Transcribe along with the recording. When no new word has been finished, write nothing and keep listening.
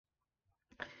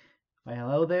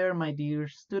Hello there, my dear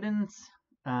students.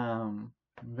 I'm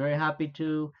very happy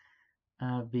to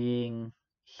being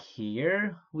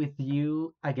here with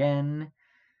you again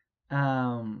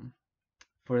um,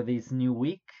 for this new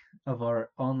week of our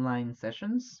online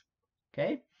sessions.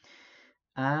 Okay,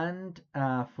 and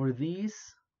for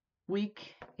this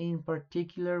week in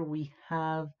particular, we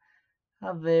have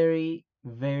a very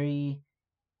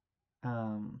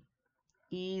um,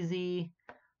 easy,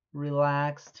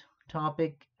 relaxed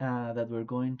topic that we're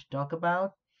going to talk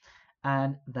about,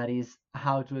 and that is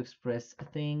how to express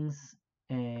things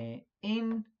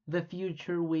in the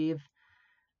future with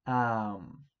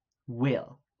um,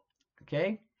 will.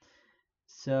 Okay,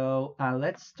 so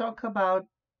let's talk about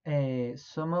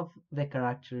some of the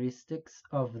characteristics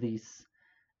of this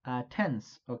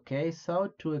tense. Okay,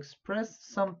 so to express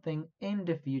something in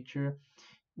the future,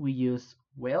 we use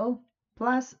will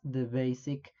plus the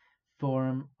basic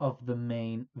form of the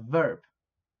main verb.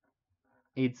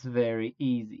 It's very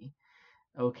easy.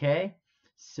 Okay,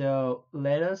 so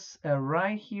let us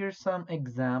write here some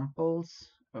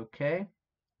examples. Okay,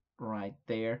 right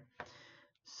there.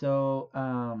 So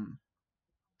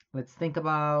let's think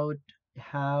about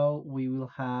how we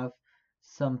will have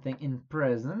something in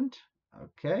present.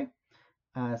 Okay,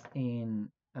 as in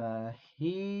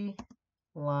he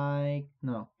like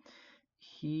no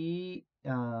he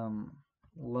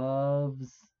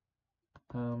loves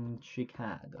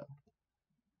Chicago.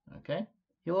 Okay,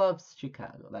 he loves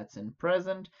Chicago. That's in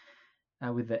present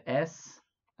with the S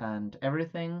and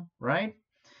everything, right?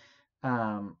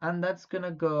 And that's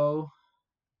gonna go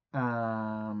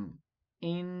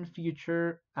in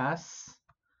future as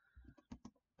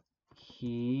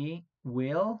he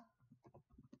will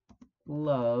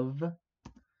love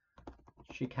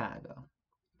Chicago.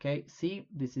 Okay, see,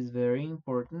 this is very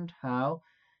important how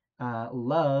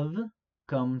love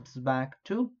comes back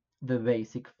to the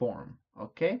basic form.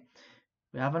 Okay,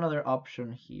 we have another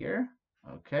option here.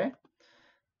 Okay,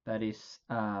 that is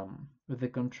with the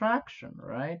contraction,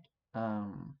 right?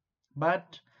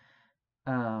 But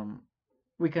um,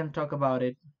 we can talk about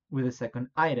it with the second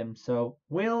item. So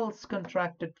will's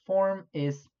contracted form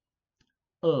is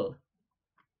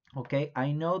okay,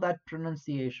 I know that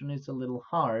pronunciation is a little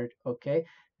hard, okay,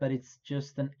 but it's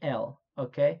just an L,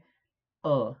 okay,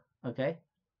 okay,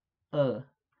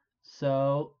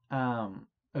 so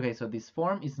okay, so this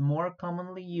form is more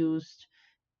commonly used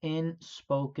in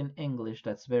spoken English.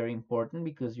 That's very important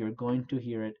because you're going to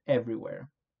hear it everywhere.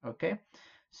 Okay,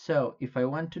 so if I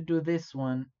want to do this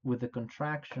one with the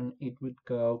contraction, it would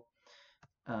go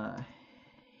uh,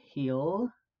 he'll.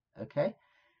 Okay,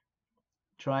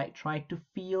 try to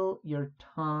feel your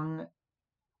tongue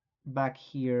back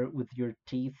here with your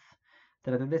teeth.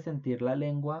 Trata de sentir la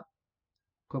lengua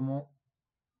como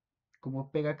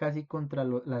pega casi contra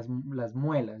las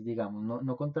muelas, digamos,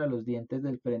 no contra los dientes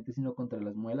del frente, sino contra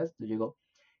las muelas. Entonces llegó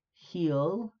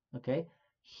he'll, okay,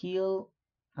 he'll,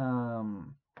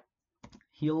 um,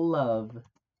 he'll love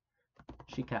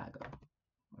Chicago,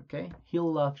 okay,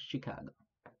 he'll love Chicago.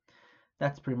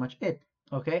 That's pretty much it,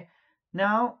 okay.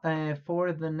 Now,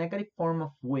 for the negative form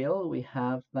of will, we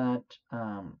have that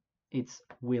it's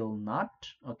will not,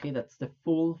 okay, that's the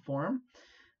full form,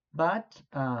 but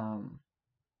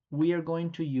we are going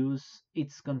to use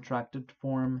its contracted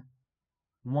form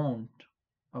won't,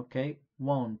 okay,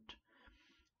 won't,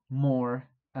 more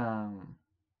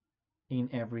in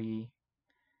every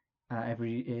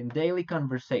in daily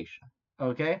conversation.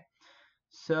 Okay,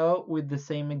 so with the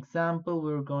same example,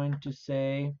 we're going to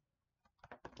say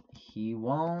he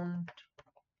won't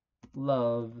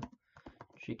love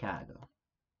Chicago.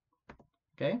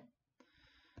 Okay,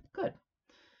 good.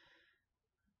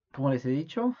 Como les he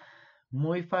dicho,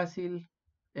 muy fácil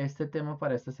este tema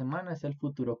para esta semana es el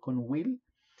futuro con will.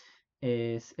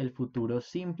 Es el futuro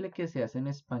simple que se hace en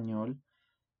español.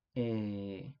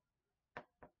 eh,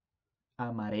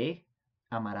 Amaré,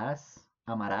 amarás,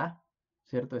 amará,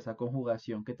 ¿cierto? Esa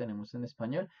conjugación que tenemos en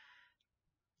español.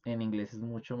 En inglés es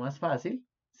mucho más fácil,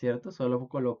 ¿cierto? Solo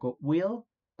coloco will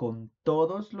con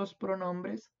todos los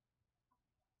pronombres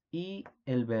y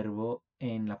el verbo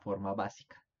en la forma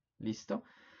básica. ¿Listo?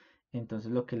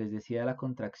 Entonces lo que les decía de la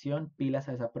contracción, pilas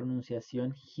a esa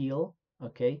pronunciación, he'll,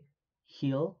 ¿ok?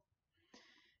 He'll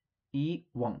y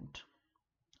won't.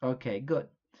 Okay, good.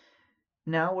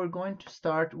 Now we're going to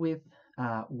start with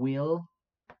will,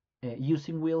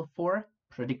 using will for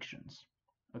predictions.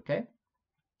 Okay,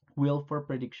 will for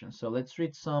predictions. So let's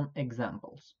read some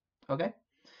examples. Okay,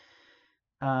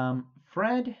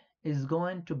 Fred is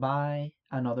going to buy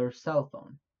another cell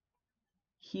phone.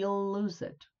 He'll lose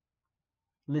it.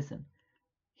 Listen,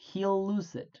 he'll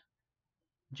lose it,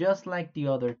 just like the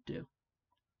other two.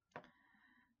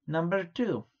 Number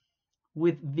 2,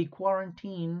 with the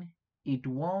quarantine, it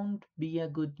won't be a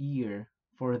good year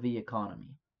for the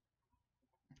economy.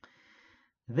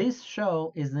 This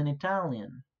show is in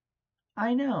Italian.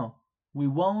 I know, we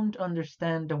won't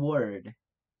understand a word.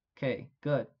 Okay,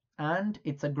 good. And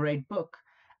it's a great book.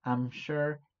 I'm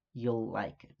sure you'll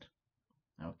like it.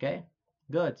 Okay,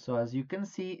 good. So as you can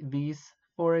see, these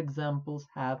 4 examples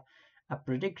have a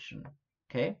prediction.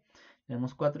 Okay,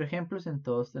 tenemos 4 ejemplos, en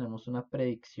todos tenemos una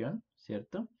predicción,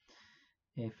 ¿cierto?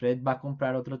 Fred va a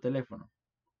comprar otro teléfono.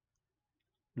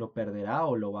 Lo perderá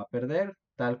o lo va a perder,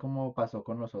 tal como pasó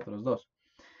con los otros dos.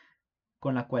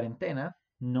 Con la cuarentena,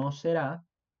 no será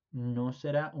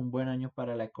un buen año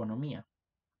para la economía.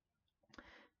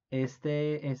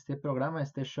 Este programa,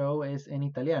 este show es en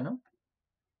italiano.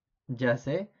 Ya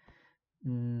sé,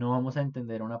 no vamos a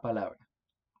entender una palabra.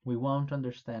 We won't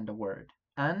understand a word.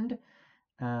 And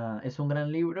es un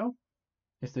gran libro.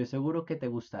 Estoy seguro que te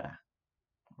gustará.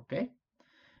 ¿Ok?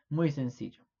 Muy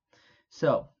sencillo.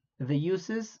 So, the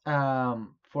uses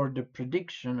for the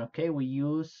prediction, okay, we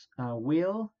use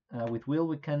will. With will,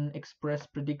 we can express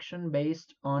prediction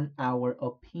based on our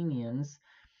opinions.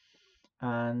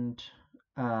 And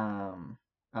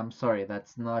I'm sorry,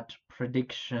 that's not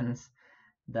predictions.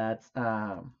 That's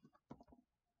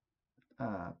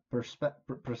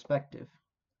perspective.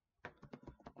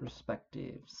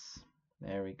 Perspectives.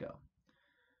 There we go.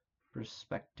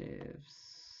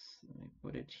 Perspectives. Let me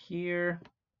put it here.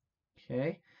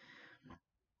 Okay.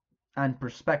 And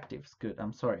perspectives. Good.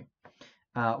 I'm sorry.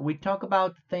 We talk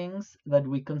about things that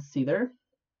we consider,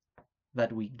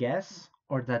 that we guess,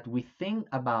 or that we think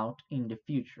about in the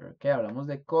future. Okay. Hablamos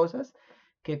de cosas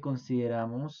que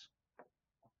consideramos,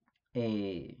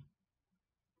 que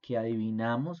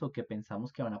adivinamos o que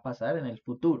pensamos que van a pasar en el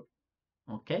futuro.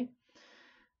 Okay.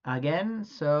 Again,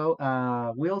 so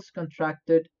Will's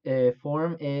contracted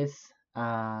form is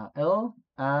L,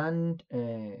 and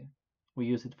we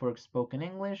use it for spoken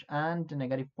English, and the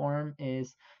negative form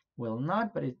is will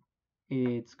not, but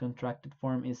its contracted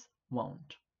form is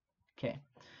won't. Okay,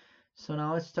 so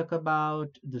now let's talk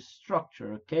about the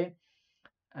structure, okay?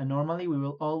 And normally we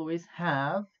will always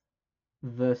have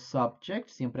the subject,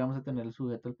 siempre vamos a tener el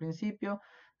sujeto al principio,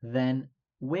 then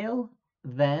will,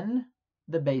 then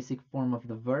the basic form of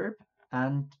the verb,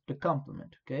 and the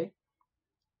complement, okay?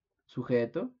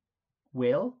 Sujeto,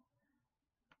 will,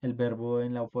 el verbo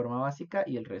en la forma básica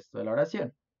y el resto de la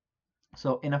oración.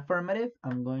 So in affirmative,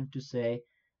 I'm going to say,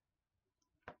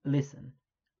 listen,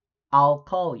 I'll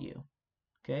call you,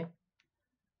 okay?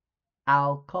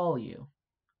 I'll call you.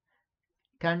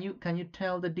 Can you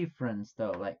tell the difference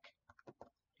though? Like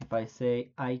if I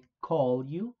say I call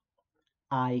you,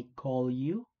 y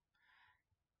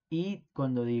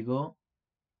cuando digo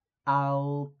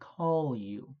I'll call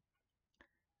you,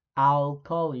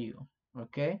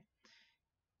 okay?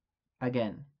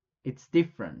 Again, it's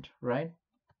different, right?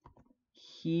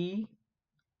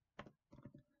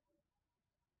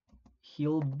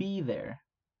 He'll be there,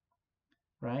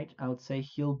 right? I would say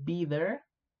he'll be there,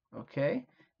 okay?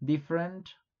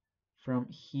 Different from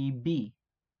he be.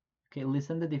 Okay,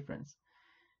 listen the difference.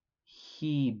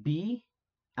 He be,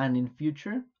 and in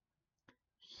future,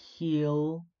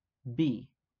 he'll be,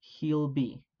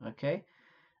 okay?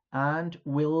 And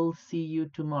we'll see you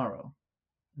tomorrow.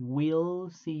 We'll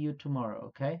see you tomorrow,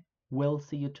 okay? We'll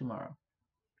see you tomorrow.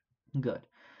 Good.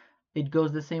 It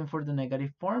goes the same for the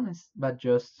negative forms, but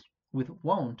just with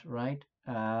won't, right?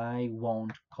 I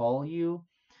won't call you.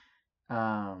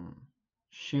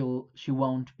 She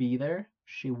won't be there.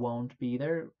 She won't be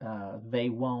there. They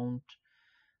won't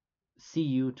see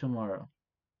you tomorrow.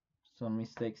 Some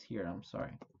mistakes here. I'm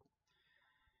sorry.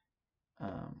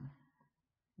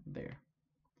 There.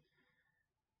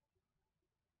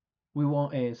 We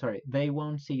won't. Sorry. They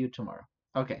won't see you tomorrow.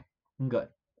 Okay. Good.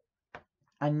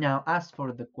 And now, as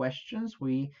for the questions,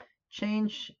 we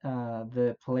change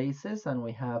the places, and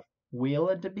we have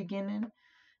will at the beginning,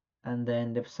 and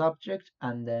then the subject,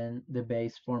 and then the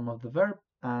base form of the verb,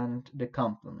 and the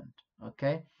complement.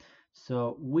 Okay,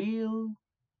 so will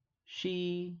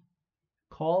she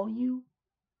call you?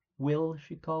 Will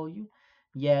she call you?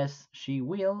 Yes, she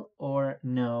will, or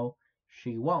no,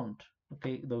 she won't.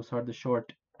 Okay, those are the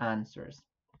short answers.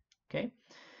 Okay.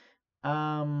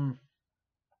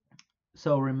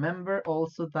 So remember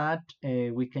also that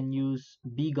we can use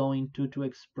be going to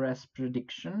express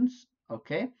predictions.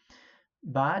 Okay,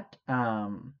 but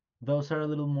those are a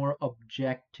little more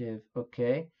objective.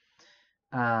 Okay,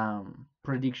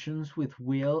 predictions with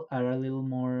will are a little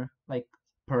more like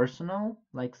personal,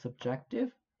 like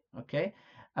subjective. Okay,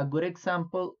 a good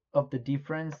example of the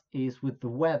difference is with the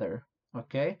weather.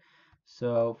 Okay,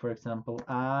 So, for example,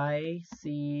 I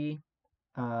see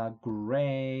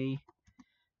gray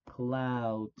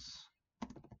clouds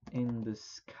in the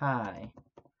sky.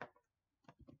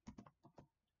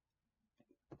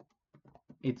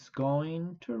 It's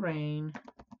going to rain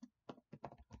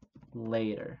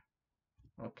later.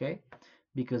 Okay,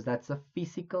 because that's a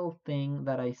physical thing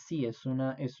that I see. Es un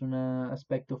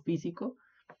aspecto físico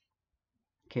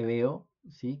que veo,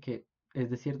 sí, que es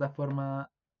de cierta forma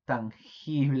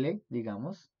tangible,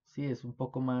 digamos, sí, es un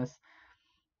poco más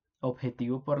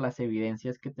objetivo por las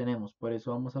evidencias que tenemos. Por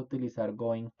eso vamos a utilizar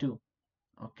going to,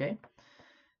 ¿ok?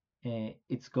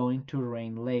 It's going to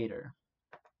rain later.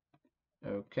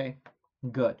 Okay,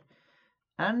 good.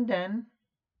 And then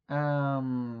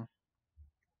um,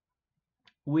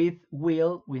 with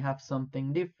will, we have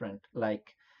something different,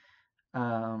 like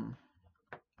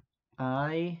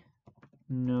I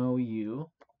know you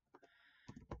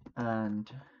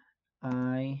and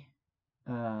I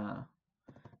uh,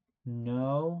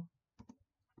 know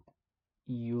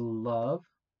you love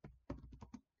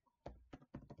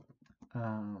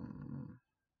um,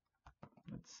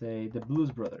 let's say the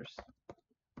Blues Brothers.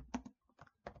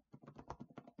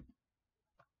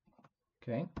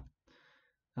 Okay.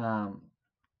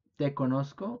 Te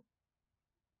conozco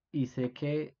y sé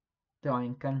que te va a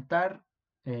encantar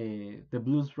The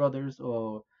Blues Brothers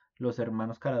o Los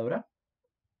Hermanos Caradura,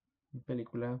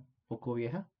 película un poco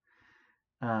vieja.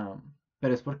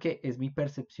 Pero es porque es mi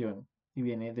percepción y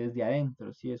viene desde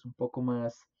adentro, ¿sí? Es un poco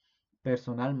más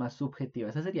personal, más subjetiva.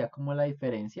 Esa sería como la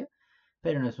diferencia,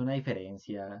 pero no es una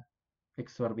diferencia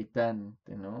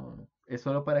exorbitante, ¿no? Es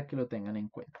solo para que lo tengan en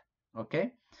cuenta, ¿ok?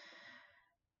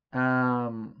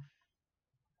 Um,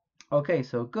 okay,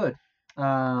 so good.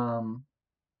 Um,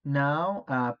 now,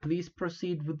 please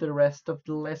proceed with the rest of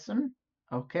the lesson,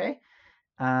 okay?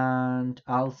 And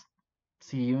I'll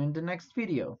see you in the next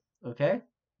video, okay?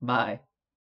 Bye.